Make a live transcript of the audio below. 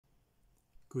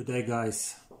Good day,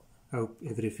 guys. Hope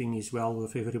everything is well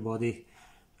with everybody.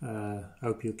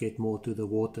 Hope you get more to the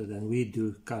water than we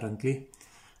do currently.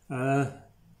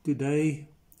 Today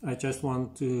I just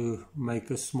want to make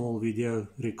a small video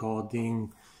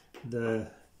regarding the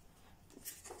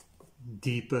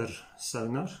Deeper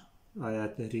sonar. I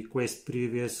had a request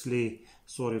previously.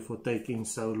 Sorry for taking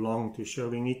so long to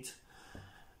showing it.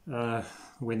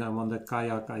 When I'm on the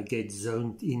kayak, I get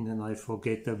zoned in and I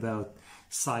forget about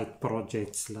side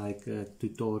projects like a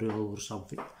tutorial or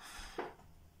something.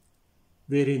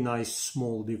 Very nice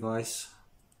small device.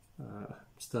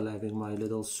 Still having my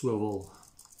little swivel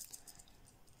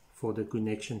for the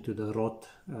connection to the rod.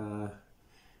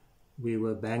 We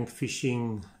were bank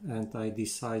fishing and I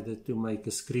decided to make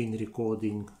a screen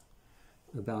recording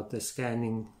about the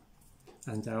scanning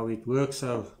and how it works.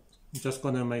 So I'm just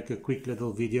gonna make a quick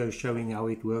little video showing how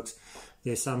it works.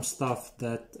 There's some stuff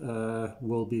that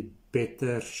will be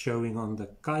better showing on the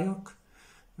kayak.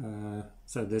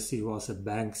 So this was a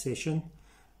bank session,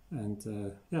 and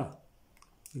yeah,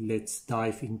 let's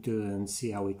dive into it and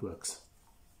see how it works.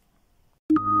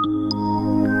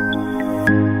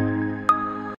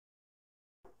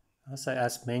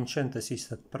 As mentioned, this is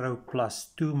the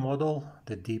Pro+2 model,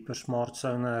 the Deeper Smart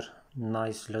Sonar.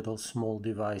 Nice little small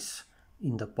device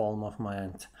in the palm of my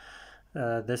hand.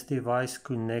 This device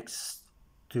connects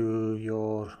to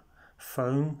your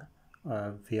phone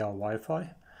via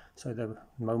Wi-Fi. So the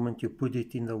moment you put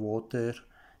it in the water,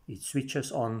 it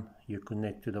switches on, you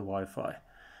connect to the Wi-Fi.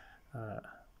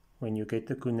 When you get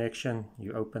the connection,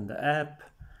 you open the app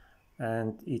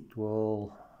and it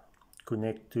will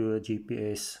connect to a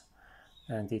GPS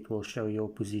and it will show your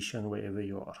position wherever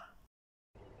you are.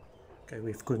 Okay,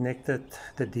 we've connected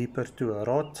the Deeper to a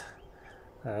rod.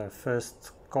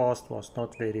 First cast was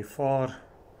not very far.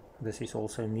 This is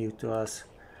also new to us.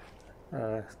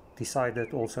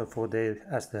 Decided also for there,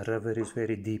 as the river is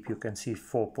very deep, you can see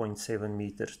 4.7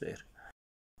 meters there.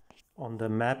 On the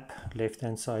map, left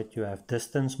hand side, you have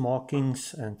distance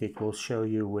markings and it will show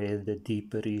you where the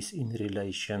deeper is in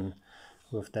relation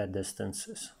with that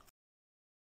distances.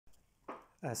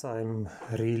 As I'm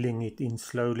reeling it in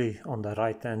slowly, on the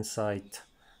right hand side,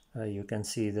 you can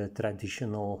see the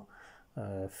traditional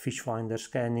fish finder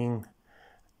scanning.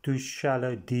 Too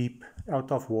shallow, deep,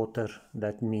 out of water,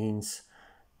 that means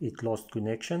it lost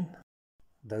connection.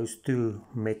 Those two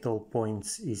metal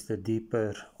points is the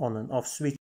Deeper on and off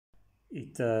switch.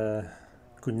 It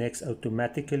connects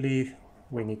automatically.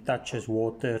 When it touches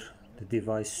water, the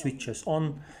device switches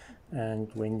on, and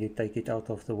when you take it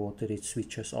out of the water, it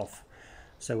switches off.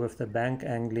 So with the bank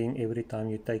angling, every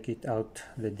time you take it out,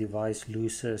 the device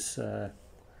loses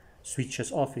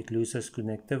switches off, it loses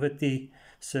connectivity.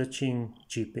 Searching,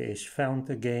 GPS found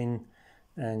again,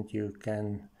 and you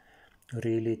can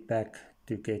reel it back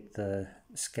to get the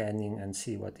scanning and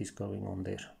see what is going on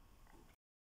there.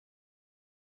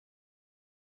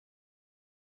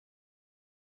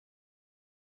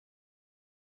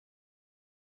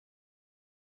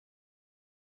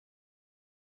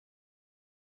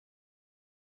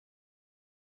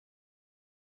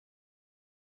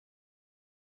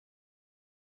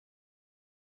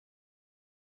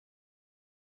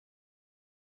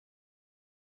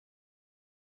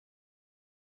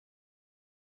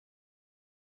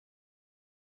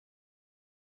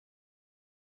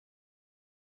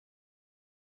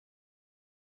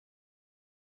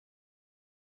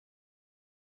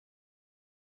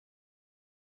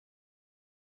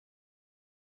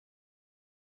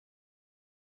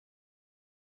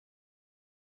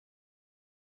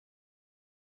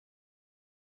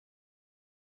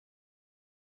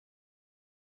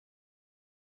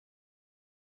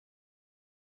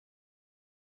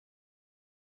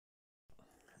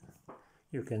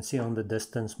 You can see on the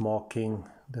distance marking,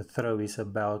 the throw is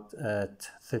about at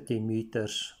 30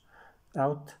 meters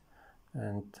out,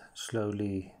 and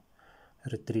slowly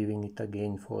retrieving it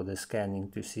again for the scanning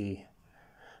to see.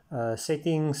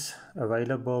 Settings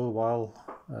available while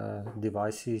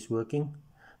device is working.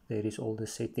 There is all the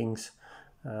settings.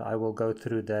 I will go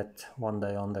through that one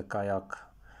day on the kayak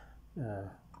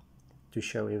to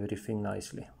show everything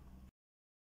nicely.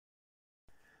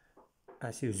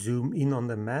 As you zoom in on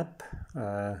the map,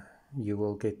 you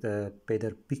will get a better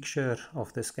picture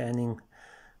of the scanning.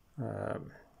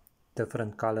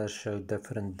 Different colors show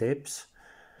different depths.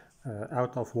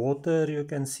 Out of water, you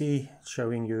can see,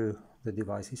 showing you the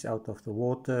device is out of the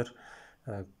water.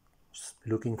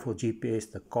 Looking for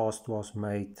GPS, the cast was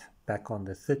made back on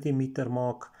the 30 meter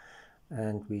mark,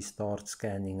 and we start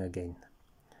scanning again.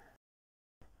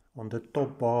 On the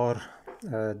top bar,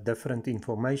 different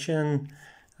information.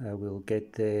 We'll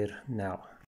get there now.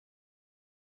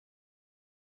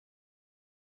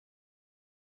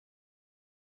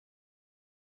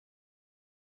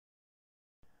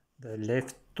 The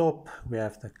left top we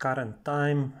have the current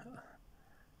time.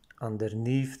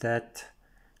 Underneath that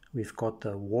we've got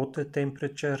the water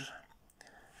temperature.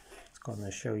 It's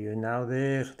gonna show you now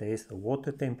there's the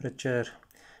water temperature.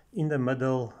 In the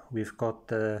middle we've got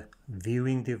the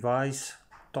viewing device.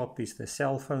 Top is the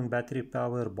cell phone battery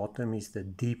power, bottom is the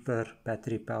Deeper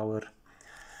battery power.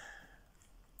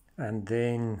 And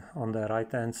then on the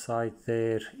right hand side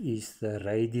there is the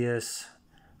radius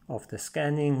of the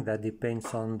scanning. That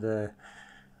depends on the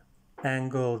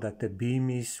angle that the beam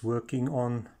is working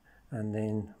on. And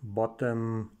then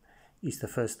bottom is the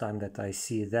first time that I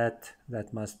see that.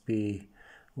 That must be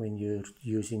when you're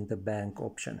using the bank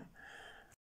option.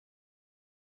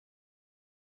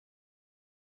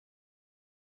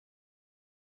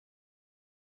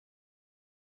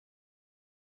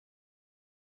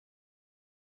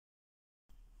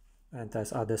 And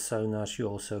as other sonars, you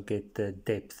also get the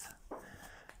depth,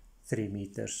 3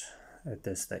 meters at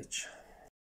this stage.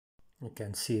 You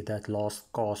can see that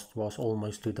last cast was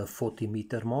almost to the 40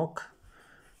 meter mark,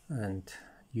 and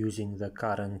using the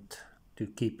current to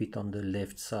keep it on the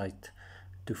left side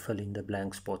to fill in the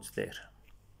blank spots there.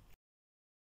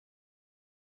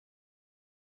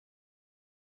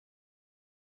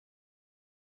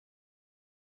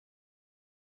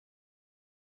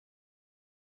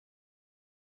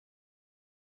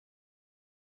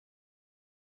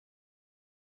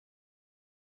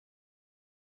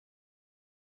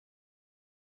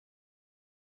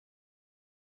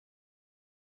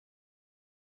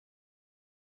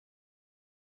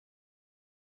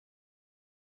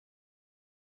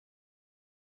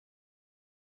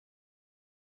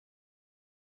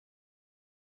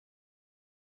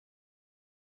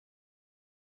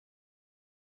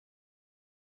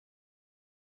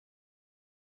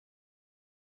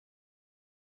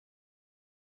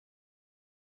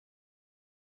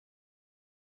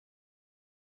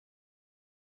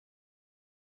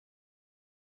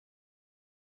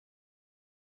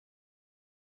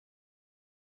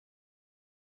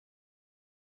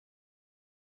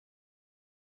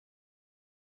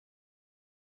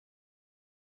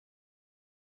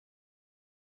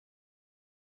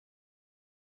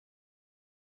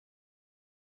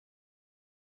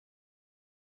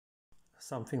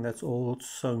 Something that's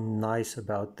also nice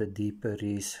about the Deeper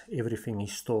is everything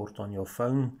is stored on your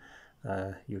phone.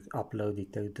 You upload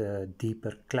it to the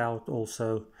Deeper cloud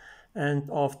also, and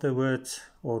afterwards,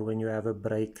 or when you have a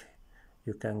break,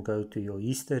 you can go to your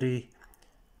history,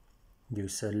 you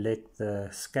select the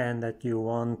scan that you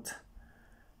want,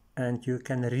 and you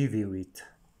can review it.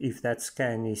 If that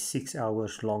scan is 6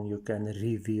 hours long, you can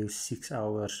review 6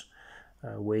 hours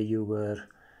where you were,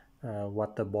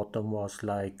 what the bottom was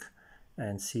like,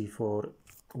 and see for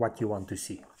what you want to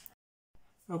see.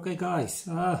 Okay guys,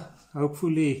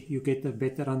 hopefully you get a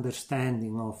better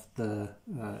understanding of the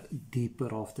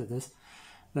Deeper after this.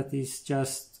 That is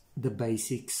just the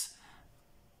basics.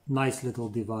 Nice little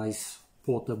device,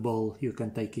 portable, you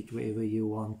can take it wherever you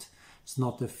want. It's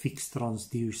not a fixed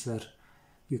transducer.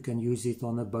 You can use it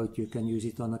on a boat, you can use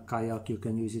it on a kayak, you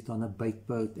can use it on a bait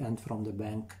boat and from the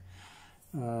bank.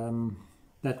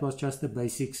 That was just the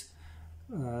basics.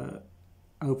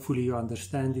 Hopefully you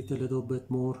understand it a little bit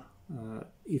more.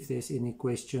 If there's any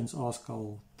questions, ask.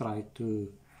 I'll try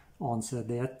to answer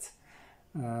that.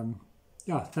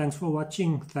 Yeah, thanks for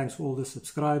watching. Thanks for all the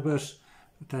subscribers.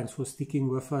 Thanks for sticking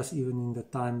with us even in the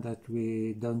time that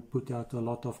we don't put out a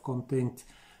lot of content.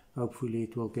 Hopefully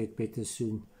it will get better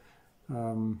soon.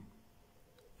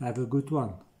 Have a good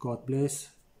one. God bless.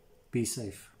 Be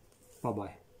safe.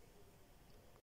 Bye-bye.